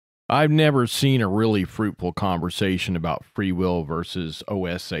I've never seen a really fruitful conversation about free will versus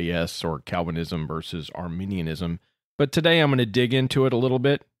OSAS or Calvinism versus Arminianism, but today I'm going to dig into it a little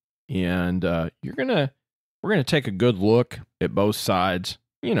bit, and we're gonna take a good look at both sides.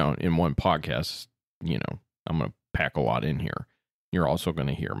 In one podcast, I'm going to pack a lot in here. You're also going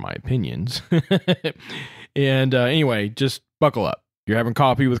to hear my opinions, and anyway, just buckle up. You're having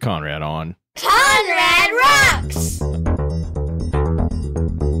coffee with Conrad on Conrad Rocks!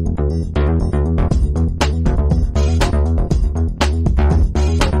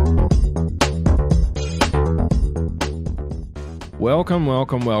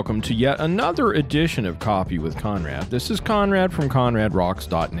 Welcome to yet another edition of Coffee with Conrad. This is Conrad from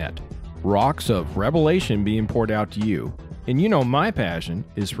ConradRocks.net. Rocks of revelation being poured out to you. And my passion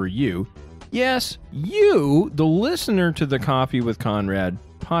is for you. Yes, you, the listener to the Coffee with Conrad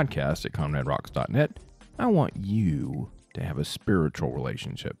podcast at ConradRocks.net. I want you to have a spiritual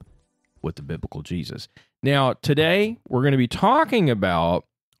relationship with the biblical Jesus. Now, today we're going to be talking about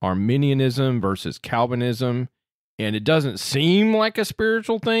Arminianism versus Calvinism. And it doesn't seem like a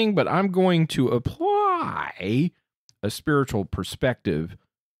spiritual thing, but I'm going to apply a spiritual perspective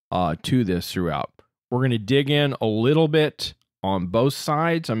to this throughout. We're going to dig in a little bit on both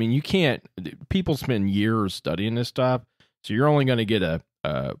sides. I mean, people spend years studying this stuff, so you're only going to get a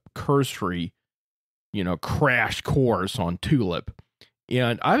cursory, crash course on tulip.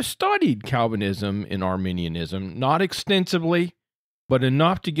 And I've studied Calvinism and Arminianism, not extensively, but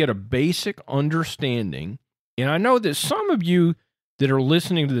enough to get a basic understanding. And I know that some of you that are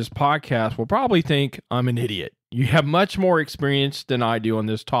listening to this podcast will probably think I'm an idiot. You have much more experience than I do on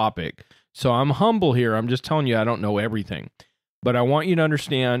this topic. So I'm humble here. I'm just telling you I don't know everything. But I want you to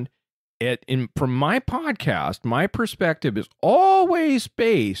understand from my podcast, my perspective is always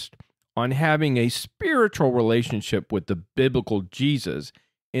based on having a spiritual relationship with the biblical Jesus.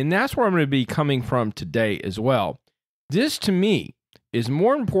 And that's where I'm going to be coming from today as well. This, to me, is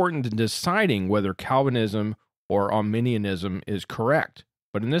more important than deciding whether Calvinism or Arminianism is correct.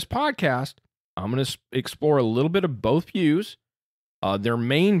 But in this podcast, I'm going to explore a little bit of both views, their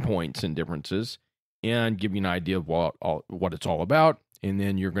main points and differences, and give you an idea of what it's all about, and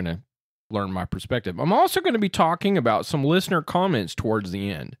then you're going to learn my perspective. I'm also going to be talking about some listener comments towards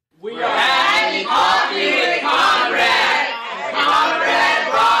the end. We are having coffee with Conrad at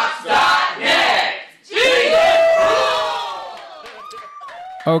ConradRocks.net.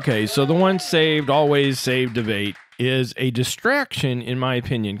 Okay, so the once saved, always saved debate is a distraction, in my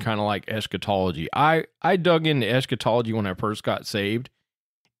opinion, kind of like eschatology. I dug into eschatology when I first got saved,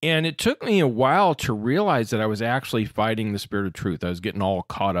 and it took me a while to realize that I was actually fighting the spirit of truth. I was getting all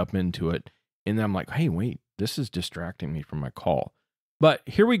caught up into it, and then I'm like, hey, wait, this is distracting me from my call. But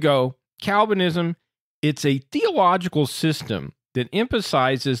here we go. Calvinism, it's a theological system that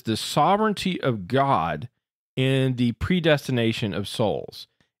emphasizes the sovereignty of God and the predestination of souls.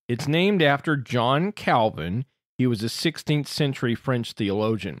 It's named after John Calvin. He was a 16th century French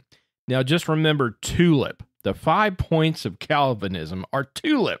theologian. Now, just remember TULIP. The 5 points of Calvinism are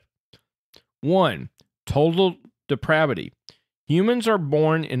TULIP. 1, total depravity. Humans are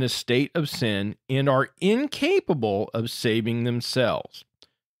born in a state of sin and are incapable of saving themselves.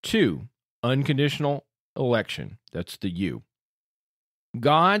 2, unconditional election. That's the U.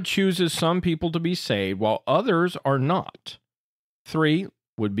 God chooses some people to be saved while others are not. 3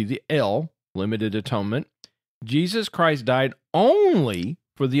 would be the L, limited atonement. Jesus Christ died only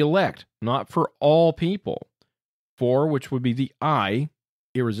for the elect, not for all people. 4, which would be the I,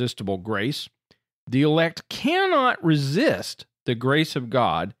 irresistible grace. The elect cannot resist the grace of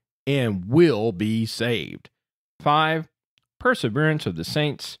God and will be saved. 5, perseverance of the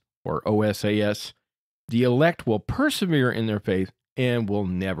saints, or OSAS. The elect will persevere in their faith and will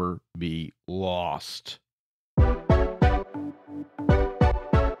never be lost.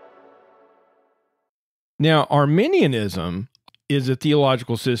 Now, Arminianism is a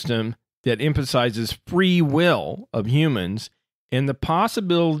theological system that emphasizes free will of humans and the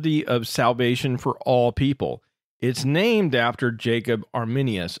possibility of salvation for all people. It's named after Jacob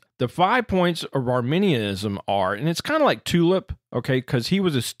Arminius. The 5 points of Arminianism are, and it's kind of like TULIP, okay, because he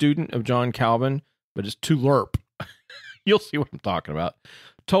was a student of John Calvin, but it's TULIRP. You'll see what I'm talking about.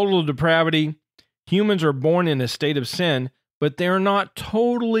 Total depravity. Humans are born in a state of sin, but they're not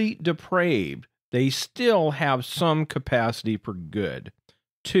totally depraved. They still have some capacity for good.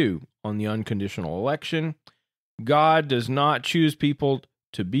 2, on the unconditional election. God does not choose people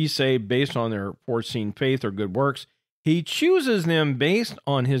to be saved based on their foreseen faith or good works. He chooses them based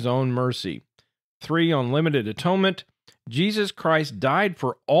on his own mercy. 3, on limited atonement. Jesus Christ died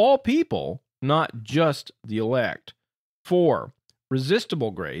for all people, not just the elect. 4, resistible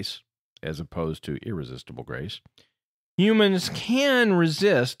grace, as opposed to irresistible grace, humans can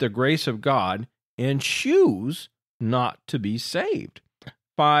resist the grace of God and choose not to be saved.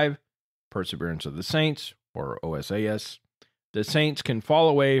 5, perseverance of the saints, or OSAS. The saints can fall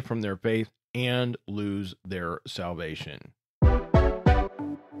away from their faith and lose their salvation.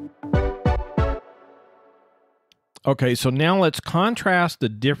 Okay, so now let's contrast the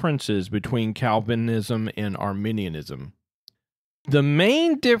differences between Calvinism and Arminianism. The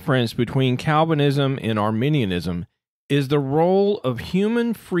main difference between Calvinism and Arminianism is the role of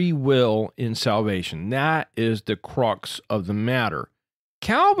human free will in salvation. That is the crux of the matter.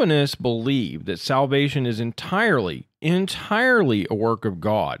 Calvinists believe that salvation is entirely a work of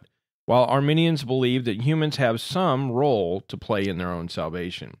God, while Arminians believe that humans have some role to play in their own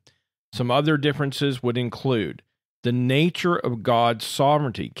salvation. Some other differences would include the nature of God's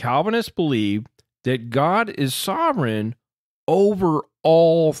sovereignty. Calvinists believe that God is sovereign over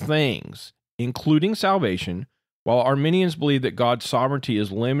all things, including salvation, while Arminians believe that God's sovereignty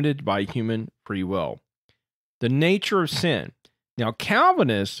is limited by human free will. The nature of sin. Now,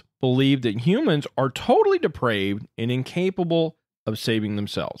 Calvinists believe that humans are totally depraved and incapable of saving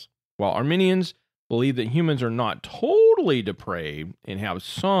themselves, while Arminians believe that humans are not totally depraved and have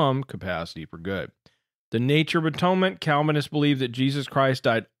some capacity for good. The nature of atonement. Calvinists believe that Jesus Christ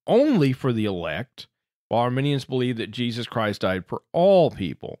died only for the elect, while Arminians believe that Jesus Christ died for all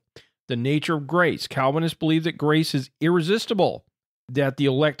people. The nature of grace. Calvinists believe that grace is irresistible, that the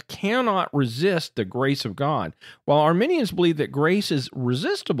elect cannot resist the grace of God, while Arminians believe that grace is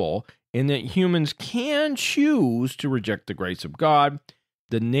resistible and that humans can choose to reject the grace of God.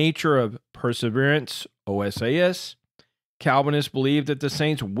 The nature of perseverance, OSAS. Calvinists believe that the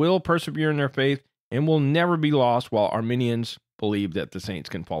saints will persevere in their faith and will never be lost, while Arminians believe that the saints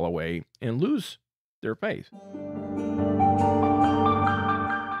can fall away and lose their faith.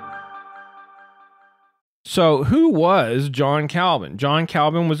 So, who was John Calvin? John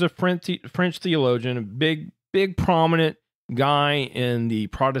Calvin was a French theologian, a big, prominent guy in the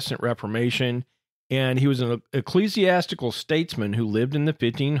Protestant Reformation, and he was an ecclesiastical statesman who lived in the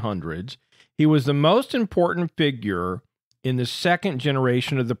 1500s. He was the most important figure in the second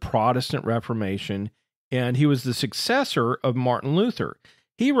generation of the Protestant Reformation, and he was the successor of Martin Luther.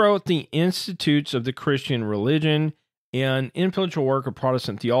 He wrote the Institutes of the Christian Religion, an influential work of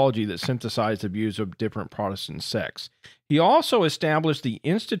Protestant theology that synthesized the views of different Protestant sects. He also established the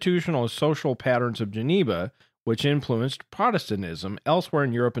institutional and social patterns of Geneva, which influenced Protestantism elsewhere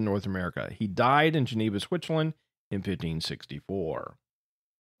in Europe and North America. He died in Geneva, Switzerland in 1564.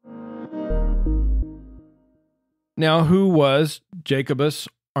 Now, who was Jacobus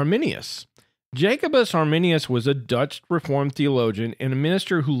Arminius? Jacobus Arminius was a Dutch Reformed theologian and a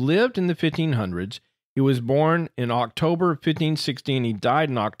minister who lived in the 1500s. He was born in October 1516. He died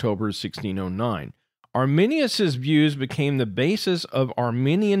in October 1609. Arminius's views became the basis of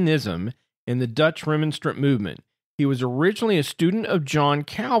Arminianism in the Dutch Remonstrant movement. He was originally a student of John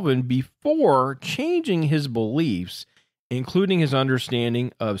Calvin before changing his beliefs, including his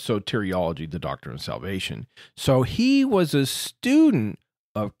understanding of soteriology, the doctrine of salvation. So he was a student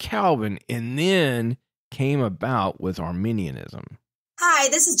of Calvin and then came about with Arminianism. Hi,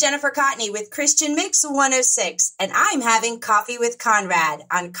 this is Jennifer Cotney with Christian Mix 106, and I'm having coffee with Conrad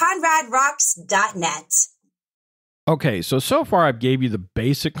on ConradRocks.net. Okay, so far I've gave you the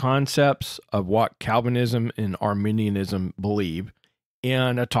basic concepts of what Calvinism and Arminianism believe,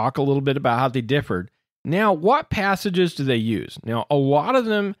 and I talk a little bit about how they differed. Now, what passages do they use? Now, a lot of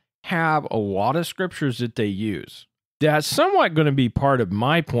them have a lot of scriptures that they use. That's somewhat going to be part of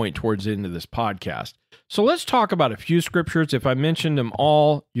my point towards the end of this podcast. So let's talk about a few scriptures. If I mentioned them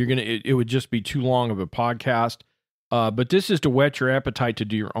all, it would just be too long of a podcast. But this is to whet your appetite to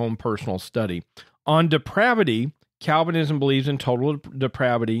do your own personal study. On depravity, Calvinism believes in total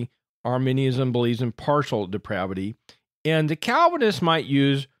depravity. Arminianism believes in partial depravity. And the Calvinists might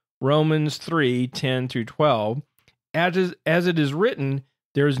use Romans 3:10 through 12. As it is written,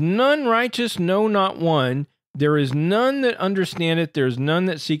 there is none righteous, no, not one. There is none that understandeth, there is none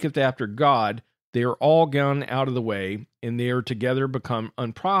that seeketh after God. They are all gone out of the way, and they are together become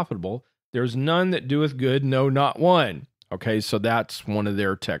unprofitable. There is none that doeth good, no, not one. Okay, so that's one of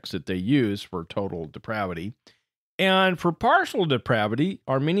their texts that they use for total depravity. And for partial depravity,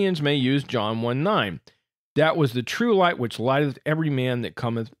 Arminians may use John 1:9. That was the true light which lighteth every man that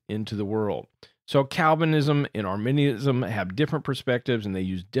cometh into the world. So Calvinism and Arminianism have different perspectives, and they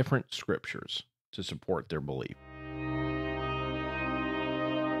use different scriptures to support their belief.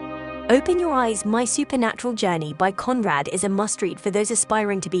 Open Your Eyes, My Supernatural Journey by Conrad is a must-read for those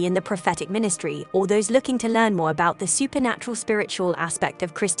aspiring to be in the prophetic ministry or those looking to learn more about the supernatural spiritual aspect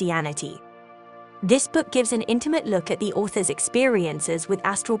of Christianity. This book gives an intimate look at the author's experiences with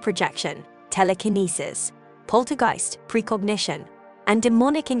astral projection, telekinesis, poltergeist, precognition, and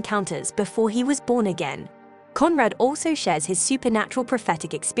demonic encounters before he was born again. Conrad also shares his supernatural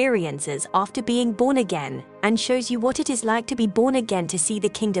prophetic experiences after being born again and shows you what it is like to be born again to see the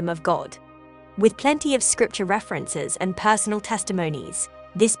kingdom of God. With plenty of scripture references and personal testimonies,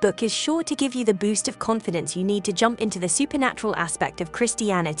 this book is sure to give you the boost of confidence you need to jump into the supernatural aspect of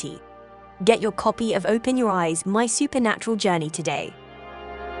Christianity. Get your copy of Open Your Eyes, My Supernatural Journey today.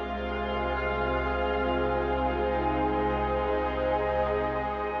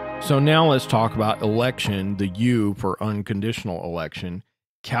 So now let's talk about election, the U for unconditional election.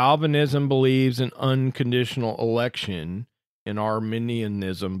 Calvinism believes in unconditional election, and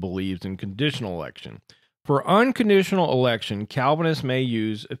Arminianism believes in conditional election. For unconditional election, Calvinists may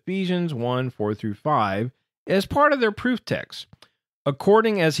use Ephesians 1:4-5 as part of their proof text.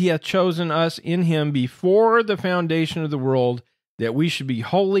 According as he hath chosen us in him before the foundation of the world, that we should be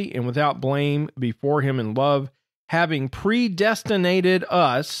holy and without blame before him in love, having predestinated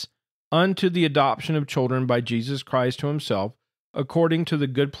us unto the adoption of children by Jesus Christ to himself, according to the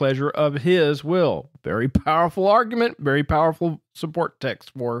good pleasure of his will. Very powerful argument, very powerful support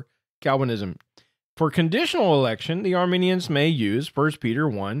text for Calvinism. For conditional election, the Arminians may use 1 Peter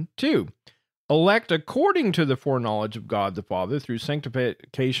 1:2. Elect according to the foreknowledge of God the Father through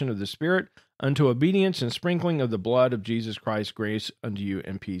sanctification of the Spirit unto obedience and sprinkling of the blood of Jesus Christ, grace unto you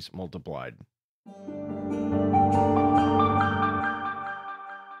and peace multiplied.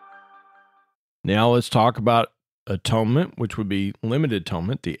 Now let's talk about atonement, which would be limited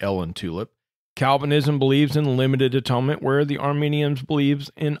atonement, the L in tulip. Calvinism believes in limited atonement, where the Arminians believes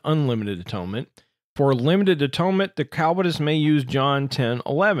in unlimited atonement. For limited atonement, the Calvinists may use John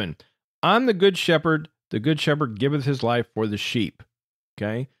 10:11. I'm the good shepherd giveth his life for the sheep.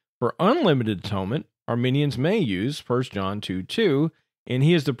 Okay? For unlimited atonement, Arminians may use 1 John 2:2, and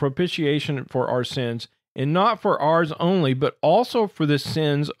he is the propitiation for our sins, and not for ours only, but also for the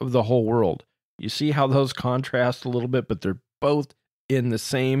sins of the whole world. You see how those contrast a little bit, but they're both in the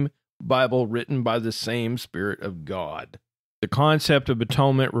same Bible written by the same Spirit of God. The concept of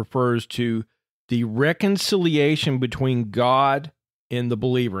atonement refers to the reconciliation between God and the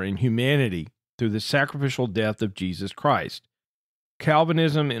believer in humanity through the sacrificial death of Jesus Christ.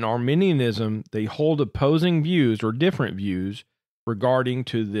 Calvinism and Arminianism, they hold opposing views or different views regarding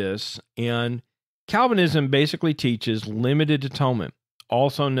to this, and Calvinism basically teaches limited atonement,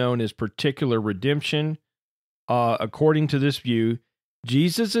 also known as particular redemption. According to this view,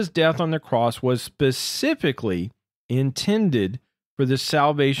 Jesus' death on the cross was specifically intended for the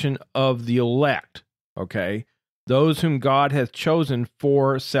salvation of the elect, okay? Those whom God hath chosen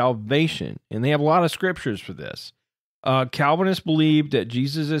for salvation. And they have a lot of scriptures for this. Calvinists believed that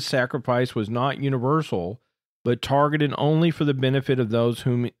Jesus' sacrifice was not universal, but targeted only for the benefit of those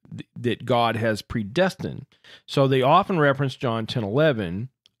whom that God has predestined. So they often reference John 10:11,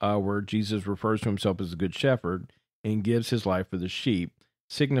 where Jesus refers to himself as the good shepherd and gives his life for the sheep,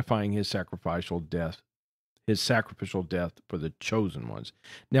 signifying his sacrificial death for the chosen ones.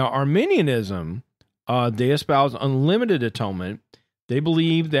 Now, Arminianism, they espouse unlimited atonement. They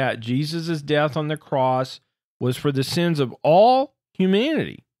believe that Jesus' death on the cross was for the sins of all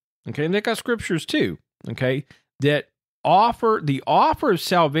humanity. Okay, and they got scriptures too. Okay, that the offer of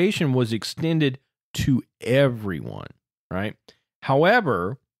salvation was extended to everyone, right?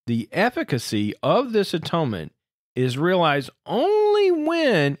 However, the efficacy of this atonement is realized only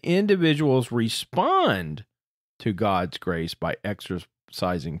when individuals respond to God's grace by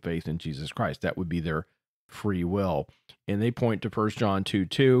exercising faith in Jesus Christ. That would be their free will. And they point to 1 John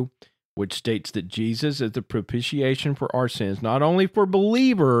 2:2, which states that Jesus is the propitiation for our sins, not only for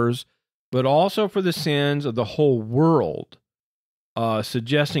believers, but also for the sins of the whole world,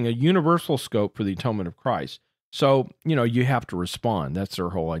 suggesting a universal scope for the atonement of Christ. So, you have to respond. That's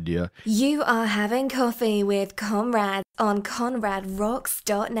their whole idea. You are having coffee with Conrad on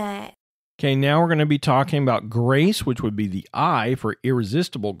ConradRocks.net. Okay, now we're going to be talking about grace, which would be the I for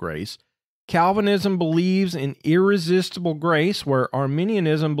irresistible grace. Calvinism believes in irresistible grace, where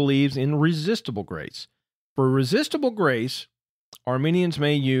Arminianism believes in resistible grace. For resistible grace, Arminians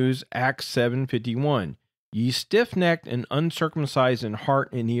may use Acts 7:51. Ye stiff-necked and uncircumcised in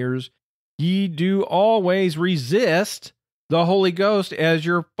heart and ears, ye do always resist the Holy Ghost, as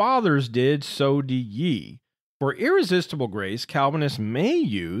your fathers did, so do ye. For irresistible grace, Calvinists may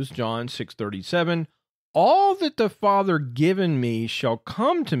use John 6:37, all that the Father given me shall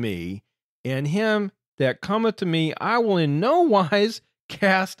come to me, and him that cometh to me I will in no wise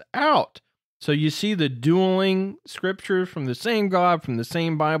cast out. So you see the dueling scriptures from the same God, from the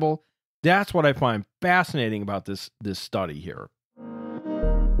same Bible. That's what I find fascinating about this study here.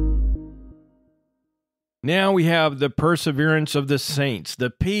 Now we have the perseverance of the saints,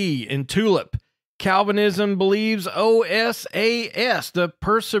 the P in TULIP. Calvinism believes OSAS, the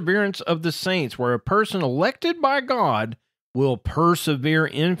perseverance of the saints, where a person elected by God will persevere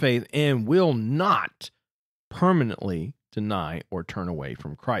in faith and will not permanently deny or turn away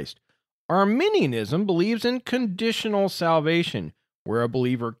from Christ. Arminianism believes in conditional salvation, where a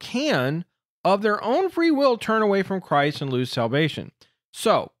believer can, of their own free will, turn away from Christ and lose salvation.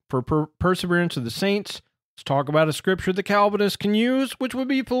 So, for perseverance of the saints, let's talk about a scripture the Calvinists can use, which would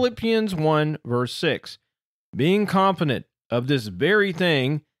be Philippians 1, verse 6. Being confident of this very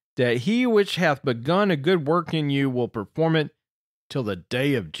thing, that he which hath begun a good work in you will perform it till the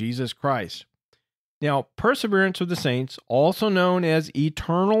day of Jesus Christ. Now, perseverance of the saints, also known as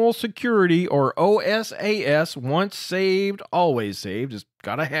eternal security or OSAS, once saved, always saved, it's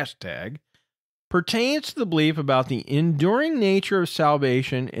got a hashtag, pertains to the belief about the enduring nature of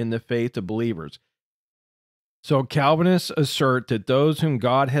salvation in the faith of believers. So Calvinists assert that those whom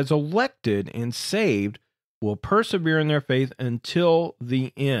God has elected and saved will persevere in their faith until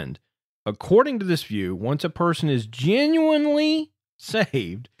the end. According to this view, once a person is genuinely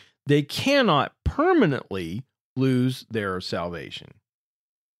saved, they cannot permanently lose their salvation.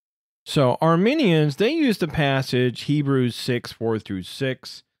 So Arminians, they use the passage Hebrews 6, 4 through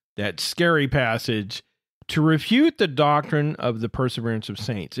 6, that scary passage, to refute the doctrine of the perseverance of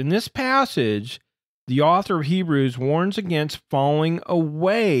saints. In this passage, the author of Hebrews warns against falling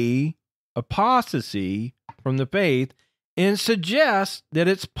away, apostasy from the faith, and suggests that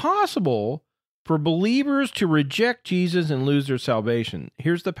it's possible for believers to reject Jesus and lose their salvation.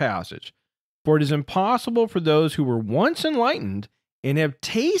 Here's the passage. For it is impossible for those who were once enlightened and have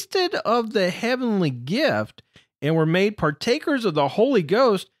tasted of the heavenly gift and were made partakers of the Holy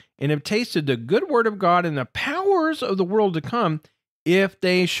Ghost and have tasted the good word of God and the powers of the world to come, if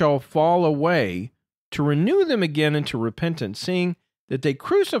they shall fall away, to renew them again into repentance, seeing that they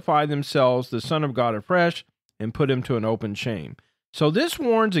crucify themselves, the Son of God, afresh, and put him to an open shame. So this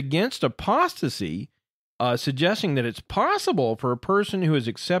warns against apostasy, suggesting that it's possible for a person who has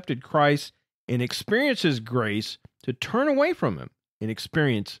accepted Christ and experiences grace to turn away from him and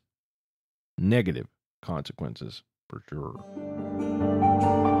experience negative consequences for sure.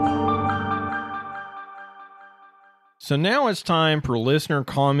 So now it's time for listener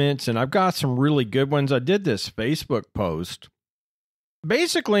comments, and I've got some really good ones. I did this Facebook post.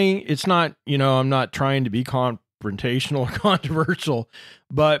 Basically, it's not, I'm not trying to be confrontational or controversial,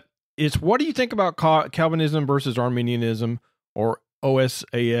 but it's, what do you think about Calvinism versus Arminianism, or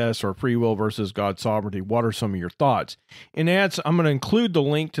OSAS, or free will versus God's sovereignty? What are some of your thoughts? And I'm going to include the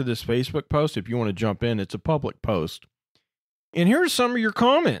link to this Facebook post if you want to jump in. It's a public post. And here's some of your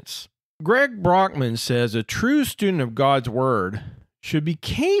comments. Greg Brockman says a true student of God's word should be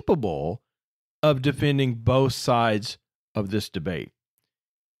capable of defending both sides of this debate.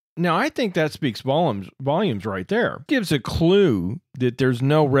 Now, I think that speaks volumes right there. Gives a clue that there's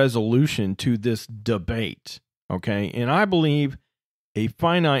no resolution to this debate, okay? And I believe a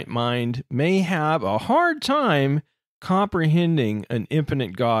finite mind may have a hard time comprehending an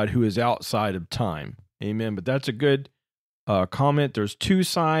infinite God who is outside of time. Amen. But that's a good comment. There's two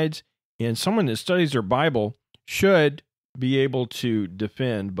sides, and someone that studies their Bible should be able to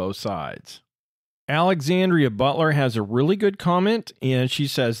defend both sides. Alexandria Butler has a really good comment, and she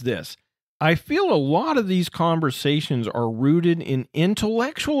says this: I feel a lot of these conversations are rooted in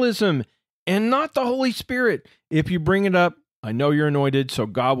intellectualism and not the Holy Spirit. If you bring it up, I know you're anointed, so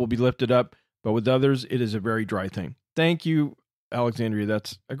God will be lifted up, but with others, it is a very dry thing. Thank you, Alexandria.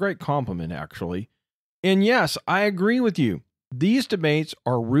 That's a great compliment, actually. And yes, I agree with you. These debates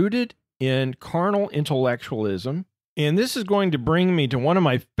are rooted in carnal intellectualism. And this is going to bring me to one of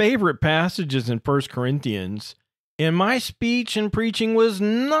my favorite passages in 1 Corinthians. And my speech and preaching was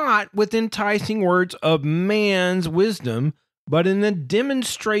not with enticing words of man's wisdom, but in the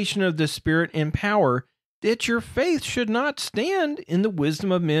demonstration of the Spirit and power, that your faith should not stand in the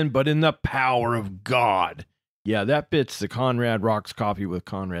wisdom of men, but in the power of God. Yeah, that fits the Conrad Rocks Coffee with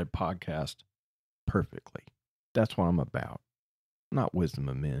Conrad podcast perfectly. That's what I'm about. Not wisdom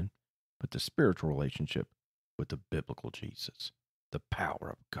of men, but the spiritual relationship with the biblical Jesus, the power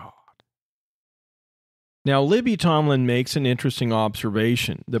of God. Now, Libby Tomlin makes an interesting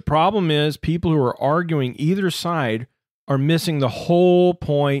observation. The problem is people who are arguing either side are missing the whole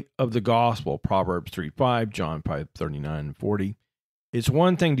point of the gospel. Proverbs 3:5, John 5:39 and 40. It's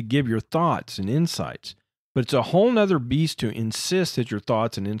one thing to give your thoughts and insights, but it's a whole nother beast to insist that your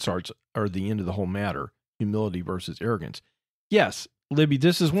thoughts and insights are the end of the whole matter. Humility versus arrogance. Yes, Libby,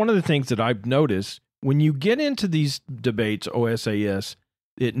 this is one of the things that I've noticed. When you get into these debates, OSAS,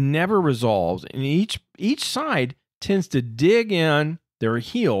 it never resolves, and each side tends to dig in their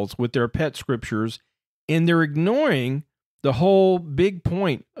heels with their pet scriptures, and they're ignoring the whole big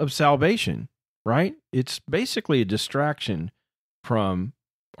point of salvation, right? It's basically a distraction from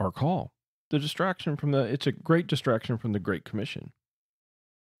our call. It's a great distraction from the Great Commission.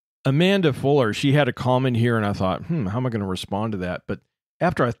 Amanda Fuller, she had a comment here, and I thought, how am I going to respond to that? But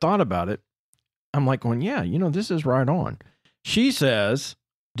after I thought about it, I'm like going, yeah, this is right on. She says,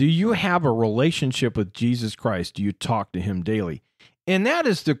 do you have a relationship with Jesus Christ? Do you talk to him daily? And that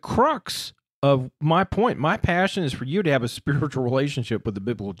is the crux of my point. My passion is for you to have a spiritual relationship with the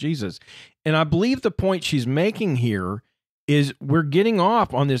biblical Jesus. And I believe the point she's making here is we're getting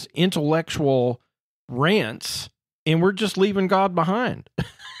off on this intellectual rants, and we're just leaving God behind.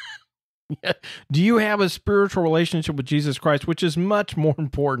 Do you have a spiritual relationship with Jesus Christ, which is much more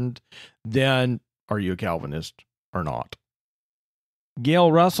important than are you a Calvinist or not? Gail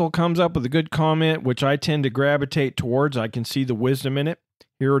Russell comes up with a good comment, which I tend to gravitate towards. I can see the wisdom in it.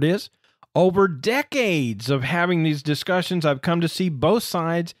 Here it is. Over decades of having these discussions, I've come to see both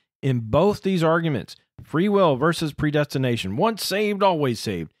sides in both these arguments. Free will versus predestination. Once saved, always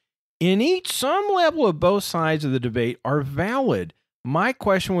saved. In each, some level of both sides of the debate are valid. My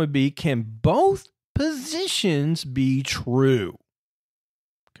question would be, can both positions be true?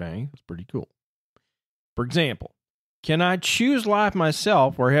 Okay, that's pretty cool. For example, can I choose life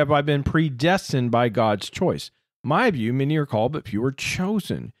myself, or have I been predestined by God's choice? My view, many are called, but few are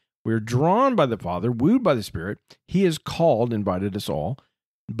chosen. We are drawn by the Father, wooed by the Spirit. He has called, invited us all,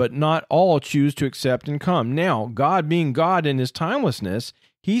 but not all choose to accept and come. Now, God being God in his timelessness,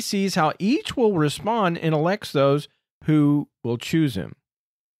 he sees how each will respond and elects those who will choose him.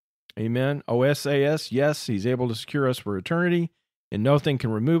 Amen. OSAS, yes, he's able to secure us for eternity, and nothing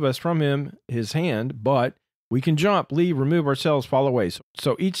can remove us from him, his hand, but we can jump, leave, remove ourselves, fall away.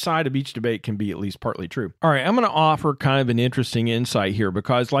 So each side of each debate can be at least partly true. All right, I'm going to offer kind of an interesting insight here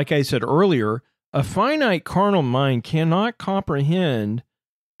because, like I said earlier, a finite carnal mind cannot comprehend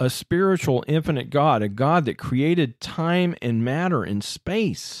a spiritual infinite God, a God that created time and matter and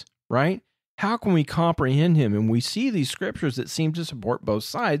space, right? How can we comprehend him? And we see these scriptures that seem to support both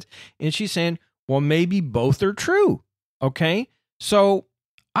sides. And she's saying, well, maybe both are true. Okay. So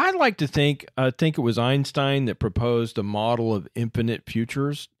I like to think it was Einstein that proposed a model of infinite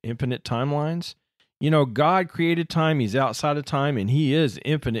futures, infinite timelines. God created time. He's outside of time, and he is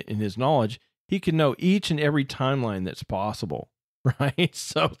infinite in his knowledge. He can know each and every timeline that's possible, right?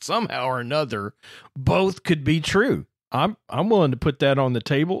 So somehow or another, both could be true. I'm willing to put that on the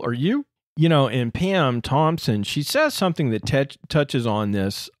table. Are you? And Pam Thompson, she says something that touches on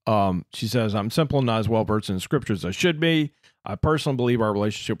this. She says, I'm simple and not as well versed in the scriptures as I should be. I personally believe our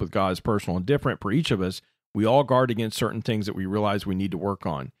relationship with God is personal and different for each of us. We all guard against certain things that we realize we need to work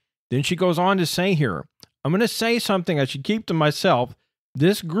on. Then she goes on to say here, I'm going to say something I should keep to myself.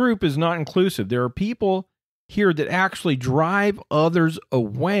 This group is not inclusive. There are people here that actually drive others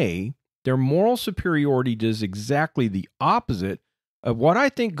away. Their moral superiority does exactly the opposite of what I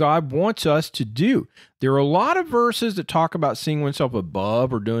think God wants us to do. There are a lot of verses that talk about seeing oneself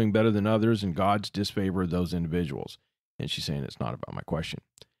above or doing better than others and God's disfavor of those individuals. And she's saying it's not about my question.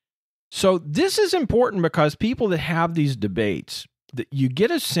 So this is important because people that have these debates, that you get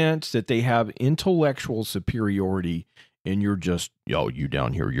a sense that they have intellectual superiority, and you're just, you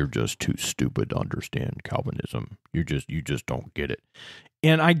down here, you're just too stupid to understand Calvinism. You just don't get it.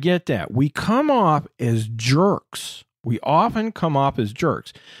 And I get that. We come off as jerks. We often come off as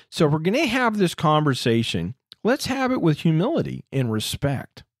jerks. So if we're going to have this conversation, let's have it with humility and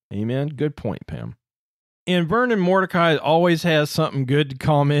respect. Amen. Good point, Pam. And Vernon Mordecai always has something good to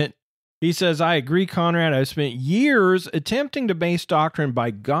comment. He says, I agree, Conrad. I've spent years attempting to base doctrine by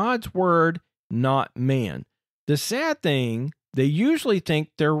God's word, not man. The sad thing, they usually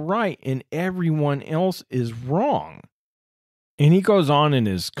think they're right and everyone else is wrong. And he goes on in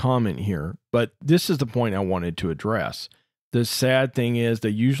his comment here, but this is the point I wanted to address. The sad thing is they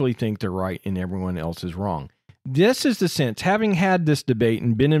usually think they're right and everyone else is wrong. This is the sense. Having had this debate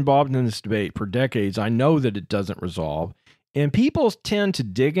and been involved in this debate for decades, I know that it doesn't resolve. And people tend to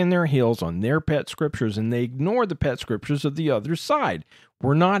dig in their heels on their pet scriptures, and they ignore the pet scriptures of the other side.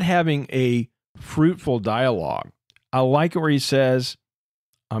 We're not having a fruitful dialogue. I like it where he says,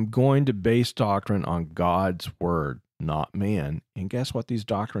 I'm going to base doctrine on God's word, not man. And guess what these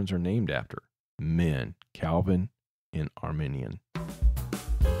doctrines are named after? Men, Calvin and Arminian.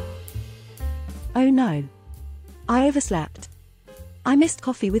 Oh no. I overslept. I missed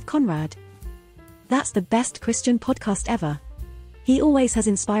Coffee with Conrad. That's the best Christian podcast ever. He always has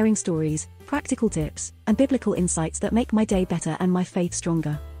inspiring stories, practical tips, and biblical insights that make my day better and my faith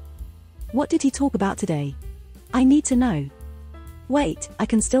stronger. What did he talk about today? I need to know. Wait, I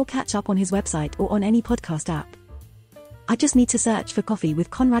can still catch up on his website or on any podcast app. I just need to search for Coffee with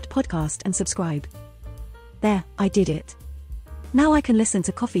Conrad podcast and subscribe. There, I did it. Now I can listen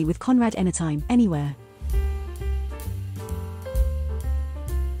to Coffee with Conrad anytime, anywhere.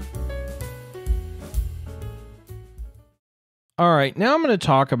 All right, now I'm going to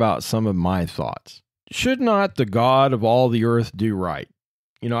talk about some of my thoughts. Should not the God of all the earth do right?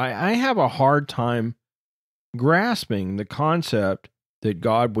 I have a hard time grasping the concept that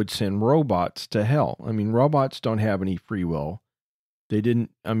God would send robots to hell. I mean, robots don't have any free will.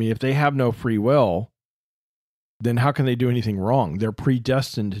 If they have no free will, then how can they do anything wrong? They're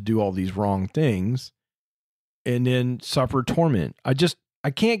predestined to do all these wrong things and then suffer torment.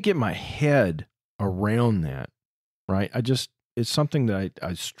 I can't get my head around that, right? It's something that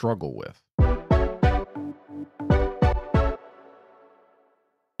I struggle with.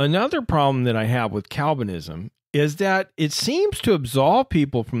 Another problem that I have with Calvinism is that it seems to absolve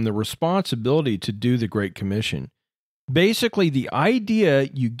people from the responsibility to do the Great Commission. Basically, the idea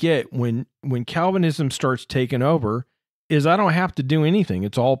you get when Calvinism starts taking over is I don't have to do anything.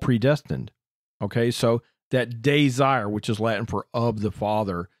 It's all predestined. Okay, so that desire, which is Latin for of the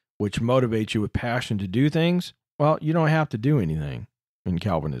Father, which motivates you with passion to do things, well, you don't have to do anything in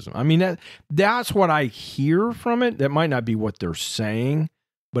Calvinism. I mean, that's what I hear from it. That might not be what they're saying,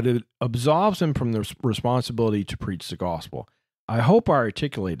 but it absolves them from the responsibility to preach the gospel. I hope I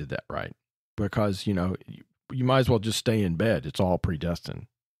articulated that right, because, you might as well just stay in bed. It's all predestined.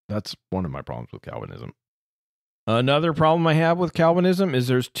 That's one of my problems with Calvinism. Another problem I have with Calvinism is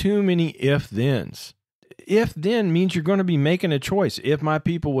there's too many if-thens. If-then means you're going to be making a choice. If my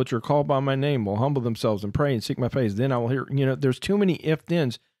people, which are called by my name, will humble themselves and pray and seek my face, then I will hear. There's too many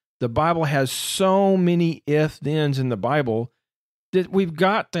if-thens. The Bible has so many if-thens in the Bible that we've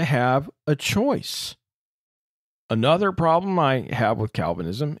got to have a choice. Another problem I have with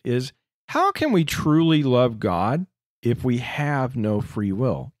Calvinism is, how can we truly love God if we have no free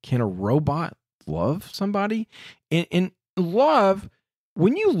will? Can a robot love somebody? And love,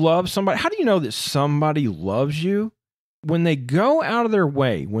 when you love somebody, how do you know that somebody loves you? When they go out of their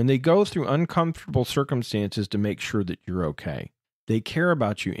way, when they go through uncomfortable circumstances to make sure that you're okay. They care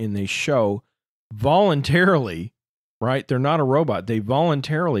about you and they show voluntarily, right? They're not a robot. They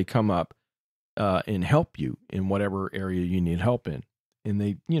voluntarily come up and help you in whatever area you need help in. And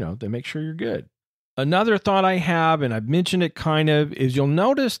they make sure you're good. Another thought I have, and I've mentioned it kind of, is you'll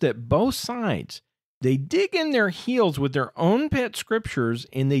notice that both sides, they dig in their heels with their own pet scriptures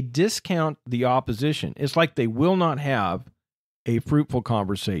and they discount the opposition. It's like they will not have a fruitful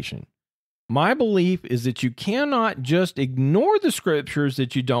conversation. My belief is that you cannot just ignore the scriptures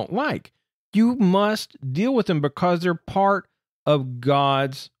that you don't like. You must deal with them because they're part of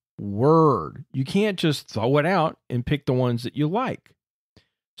God's word. You can't just throw it out and pick the ones that you like.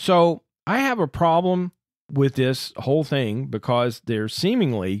 So I have a problem with this whole thing because they're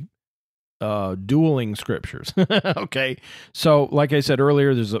seemingly dueling scriptures. Okay. So like I said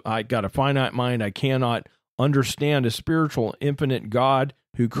earlier, I got a finite mind. I cannot understand a spiritual, infinite God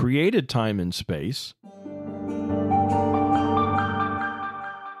who created time and space.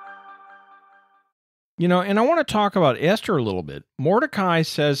 And I want to talk about Esther a little bit. Mordecai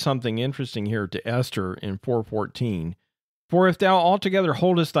says something interesting here to Esther in 4:14. For if thou altogether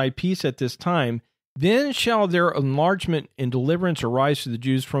holdest thy peace at this time, then shall their enlargement and deliverance arise to the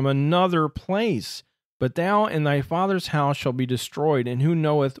Jews from another place. But thou and thy father's house shall be destroyed, and who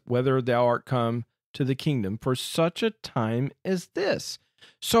knoweth whether thou art come to the kingdom for such a time as this?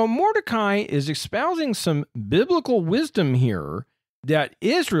 So Mordecai is espousing some biblical wisdom here that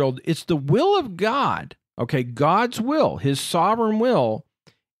Israel, it's the will of God, okay, God's will, his sovereign will,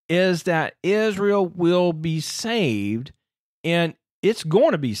 is that Israel will be saved, and it's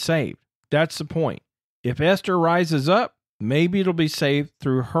going to be saved. That's the point. If Esther rises up, maybe it'll be saved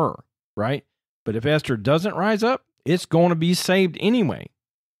through her, right? But if Esther doesn't rise up, it's going to be saved anyway.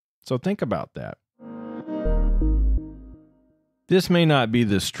 So think about that. This may not be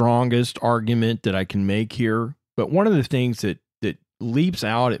the strongest argument that I can make here, but one of the things that leaps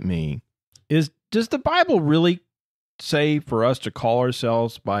out at me is, does the Bible really say for us to call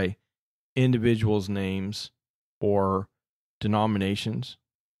ourselves by individuals' names or denominations?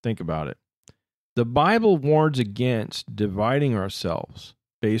 Think about it. The Bible warns against dividing ourselves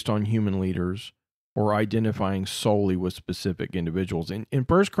based on human leaders or identifying solely with specific individuals. In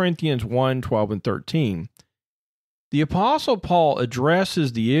 1 Corinthians 1, 12, and 13, the Apostle Paul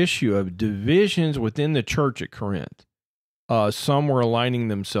addresses the issue of divisions within the church at Corinth. Some were aligning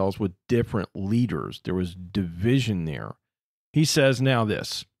themselves with different leaders. There was division there. He says, now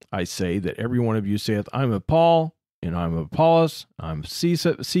this, I say that every one of you saith, I'm of Paul, and I'm of Apollos, I'm of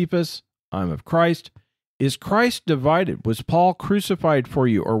Cephas, I'm of Christ. Is Christ divided? Was Paul crucified for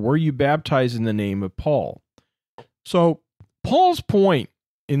you, or were you baptized in the name of Paul? So Paul's point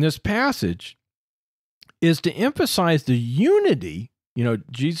in this passage is to emphasize the unity. You know,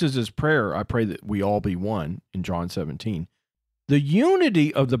 Jesus' prayer, I pray that we all be one, in John 17. The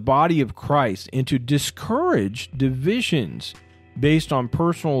unity of the body of Christ, and to discourage divisions based on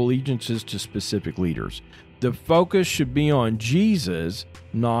personal allegiances to specific leaders. The focus should be on Jesus,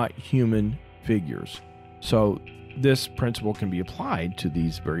 not human figures. So this principle can be applied to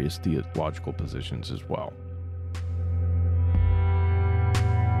these various theological positions as well.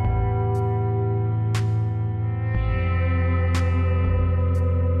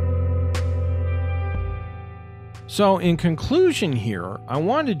 So in conclusion here, I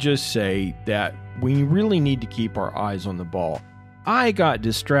want to just say that we really need to keep our eyes on the ball. I got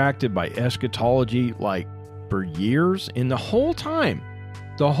distracted by eschatology like for years, and the whole time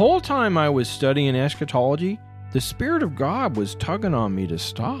I was studying eschatology, the Spirit of God was tugging on me to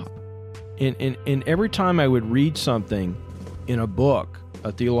stop. And every time I would read something in a book,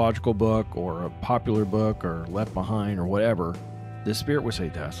 a theological book or a popular book or Left Behind or whatever, the Spirit would say,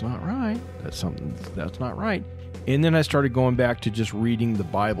 that's not right. That's not right. And then I started going back to just reading the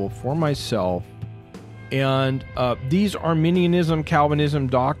Bible for myself. And these Arminianism, Calvinism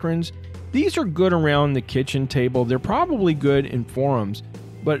doctrines, these are good around the kitchen table. They're probably good in forums,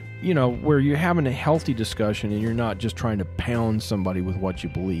 but, you know, where you're having a healthy discussion and you're not just trying to pound somebody with what you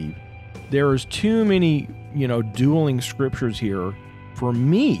believe. There's too many, dueling scriptures here for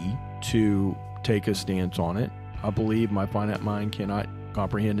me to take a stance on it. I believe my finite mind cannot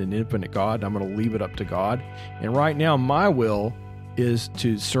comprehend an infinite God. I'm going to leave it up to God. And right now, my will is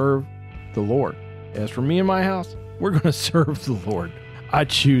to serve the Lord. As for me and my house, we're going to serve the Lord. I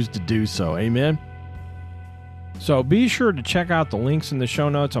choose to do so. Amen. So be sure to check out the links in the show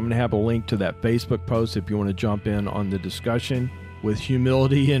notes. I'm going to have a link to that Facebook post if you want to jump in on the discussion with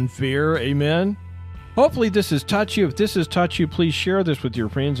humility and fear. Amen. Hopefully this has touched you. If this has touched you, please share this with your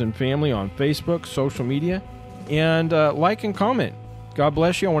friends and family on Facebook, social media, and like and comment. God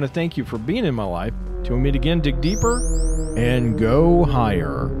bless you. I want to thank you for being in my life. Till we meet again, dig deeper and go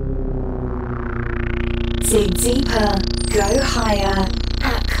higher. Dig deeper, go higher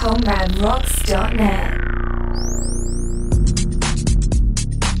at ConradRocks.net.